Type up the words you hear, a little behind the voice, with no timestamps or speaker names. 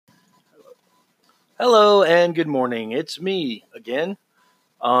Hello and good morning. It's me again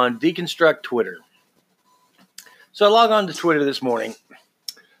on Deconstruct Twitter. So I log on to Twitter this morning,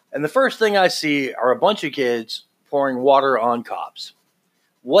 and the first thing I see are a bunch of kids pouring water on cops.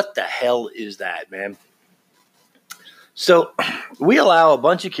 What the hell is that, man? So we allow a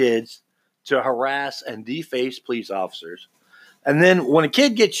bunch of kids to harass and deface police officers. And then when a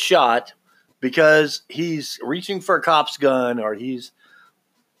kid gets shot because he's reaching for a cop's gun or he's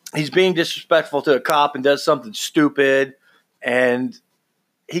being disrespectful to a cop and does something stupid and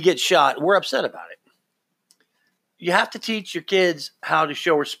he gets shot, we're upset about it. You have to teach your kids how to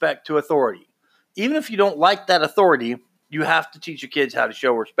show respect to authority. Even if you don't like that authority, you have to teach your kids how to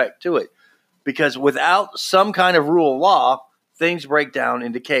show respect to it. Because without some kind of rule of law, things break down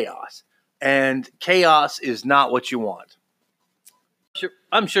into chaos. And chaos is not what you want.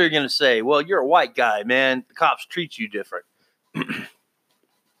 I'm sure you're going to say, well, you're a white guy, man. The cops treat you different.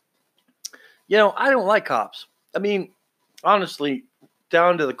 I don't like cops. I mean, honestly,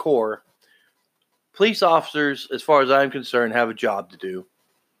 down to the core, police officers, as far as I'm concerned, have a job to do.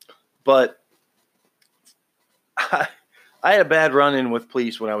 But I had a bad run-in with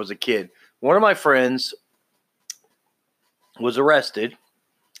police when I was a kid. One of my friends was arrested,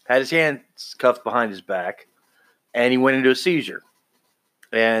 had his hands cuffed behind his back, and he went into a seizure.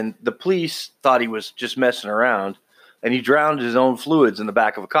 And the police thought he was just messing around, and he drowned his own fluids in the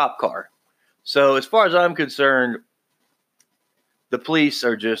back of a cop car. So as far as I'm concerned, the police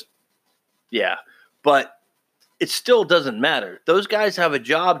are just, yeah. But it still doesn't matter. Those guys have a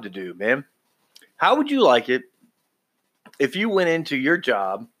job to do, man. How would you like it if you went into your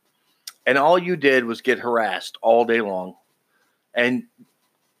job and all you did was get harassed all day long and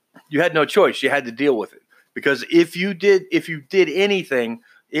you had no choice? You had to deal with it. Because if you did anything,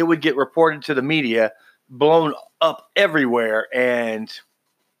 it would get reported to the media, blown up everywhere, and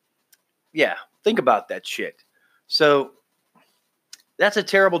yeah, think about that shit. So that's a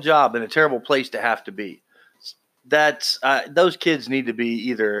terrible job and a terrible place to have to be. Those kids need to be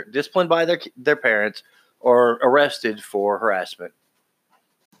either disciplined by their parents or arrested for harassment.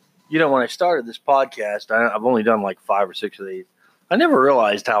 When I started this podcast, I've only done like 5 or 6 of these. I never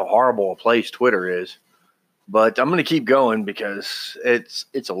realized how horrible a place Twitter is. But I'm going to keep going because it's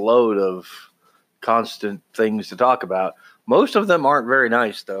a load of constant things to talk about. Most of them aren't very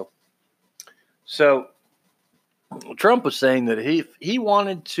nice, though. So Trump was saying that he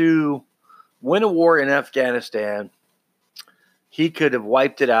wanted to win a war in Afghanistan, he could have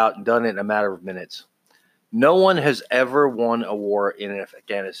wiped it out and done it in a matter of minutes. No one has ever won a war in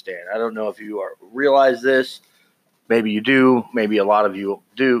Afghanistan. I don't know if you realize this. Maybe you do. Maybe a lot of you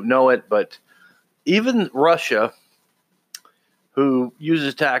do know it, but even Russia, who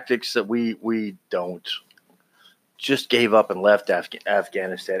uses tactics that we don't, just gave up and left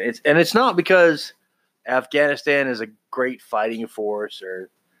Afghanistan. It's not because Afghanistan is a great fighting force, or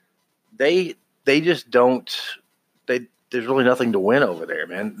they just don't. There's really nothing to win over there,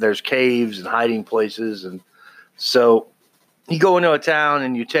 man. There's caves and hiding places, and so you go into a town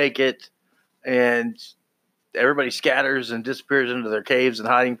and you take it, and everybody scatters and disappears into their caves and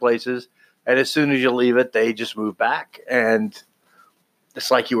hiding places. And as soon as you leave it, they just move back. And it's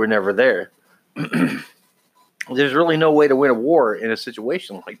like you were never there. There's really no way to win a war in a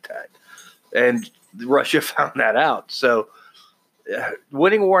situation like that. And Russia found that out. So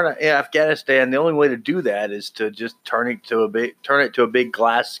winning a war in Afghanistan, the only way to do that is to just turn it to a big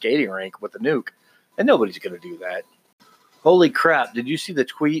glass skating rink with a nuke. And nobody's going to do that. Holy crap. Did you see the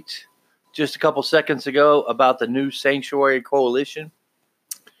tweet just a couple seconds ago about the new Sanctuary Coalition?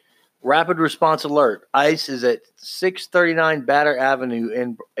 Rapid response alert. ICE is at 639 Batter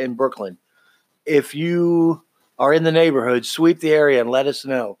Avenue in Brooklyn. If you are in the neighborhood, sweep the area and let us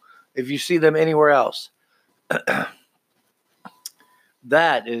know. If you see them anywhere else.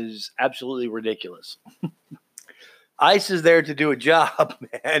 That is absolutely ridiculous. ICE is there to do a job,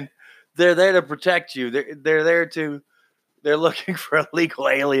 man. They're there to protect you. They're looking for illegal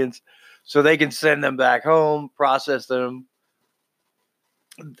aliens so they can send them back home, process them.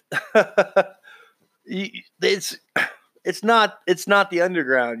 It's not the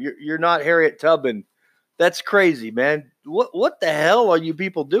underground. You're not Harriet Tubman. That's crazy, man. What the hell are you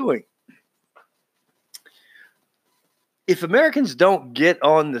people doing? If Americans don't get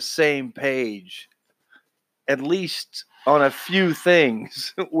on the same page, at least on a few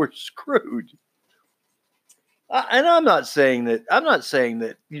things, we're screwed. And I'm not saying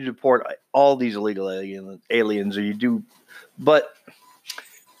that you deport all these illegal aliens, or you do, but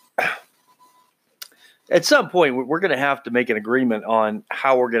at some point, we're going to have to make an agreement on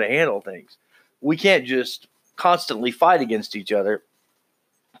how we're going to handle things. We can't just constantly fight against each other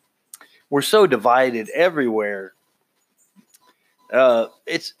We're so divided everywhere.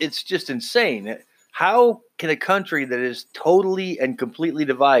 It's just insane. How can a country that is totally and completely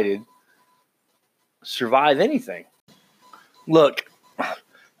divided survive anything? Look,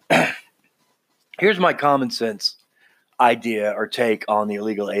 here's my common sense idea or take on the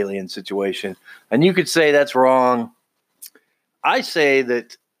illegal alien situation. And you could say that's wrong. I say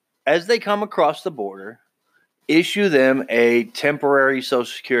that as they come across the border, issue them a temporary Social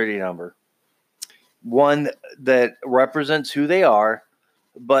Security number, one that represents who they are,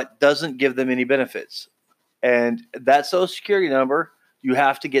 but doesn't give them any benefits. And that Social Security number, you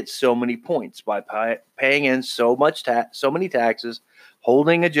have to get so many points by paying in so many taxes,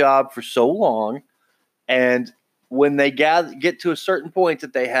 holding a job for so long, and when they get to a certain point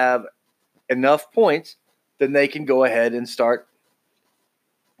that they have enough points, then they can go ahead and start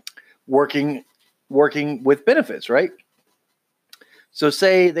working with benefits, right? So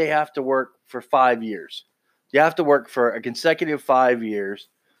say they have to work for 5 years. You have to work for a consecutive 5 years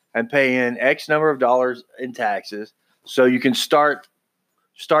and pay in X number of dollars in taxes so you can start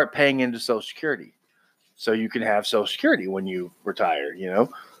paying into Social Security. So you can have Social Security when you retire,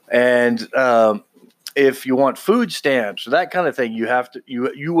 And if you want food stamps or that kind of thing,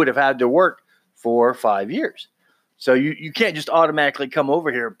 you would have had to work for 5 years. So you can't just automatically come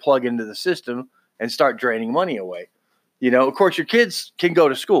over here and plug into the system and start draining money away. Of course, your kids can go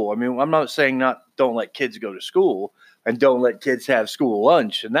to school. I mean, I'm not saying don't let kids go to school and don't let kids have school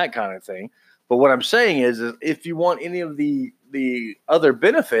lunch and that kind of thing. But what I'm saying is if you want any of the other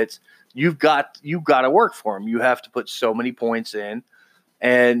benefits, you've got to work for them. You have to put so many points in,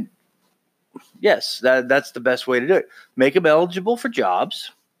 and yes, that's the best way to do it. Make them eligible for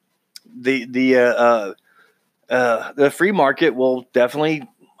jobs. The free market will definitely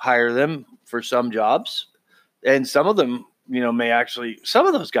hire them for some jobs. And some of them, some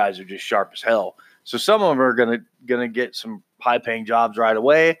of those guys are just sharp as hell. So some of them are gonna get some high paying jobs right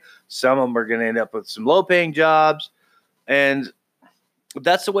away. Some of them are gonna end up with some low paying jobs, and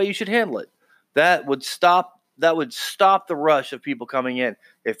that's the way you should handle it. That would stop the rush of people coming in.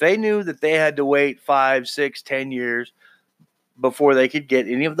 If they knew that they had to wait 5, 6, 10 years before they could get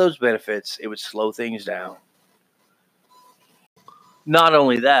any of those benefits, it would slow things down. Not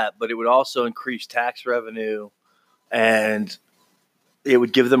only that, but it would also increase tax revenue, and it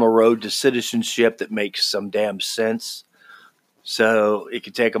would give them a road to citizenship that makes some damn sense. So it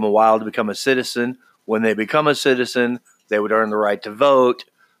could take them a while to become a citizen. When they become a citizen, they would earn the right to vote.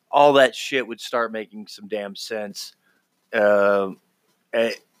 All that shit would start making some damn sense. It's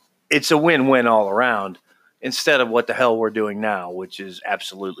a win-win all around instead of what the hell we're doing now, which is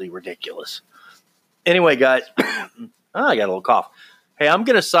absolutely ridiculous. Anyway, guys, I got a little cough. Hey, I'm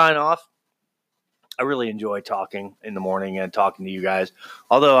going to sign off. I really enjoy talking in the morning and talking to you guys.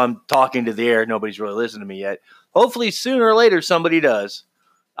 Although I'm talking to the air, nobody's really listened to me yet. Hopefully, sooner or later, somebody does.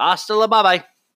 Hasta la bye-bye.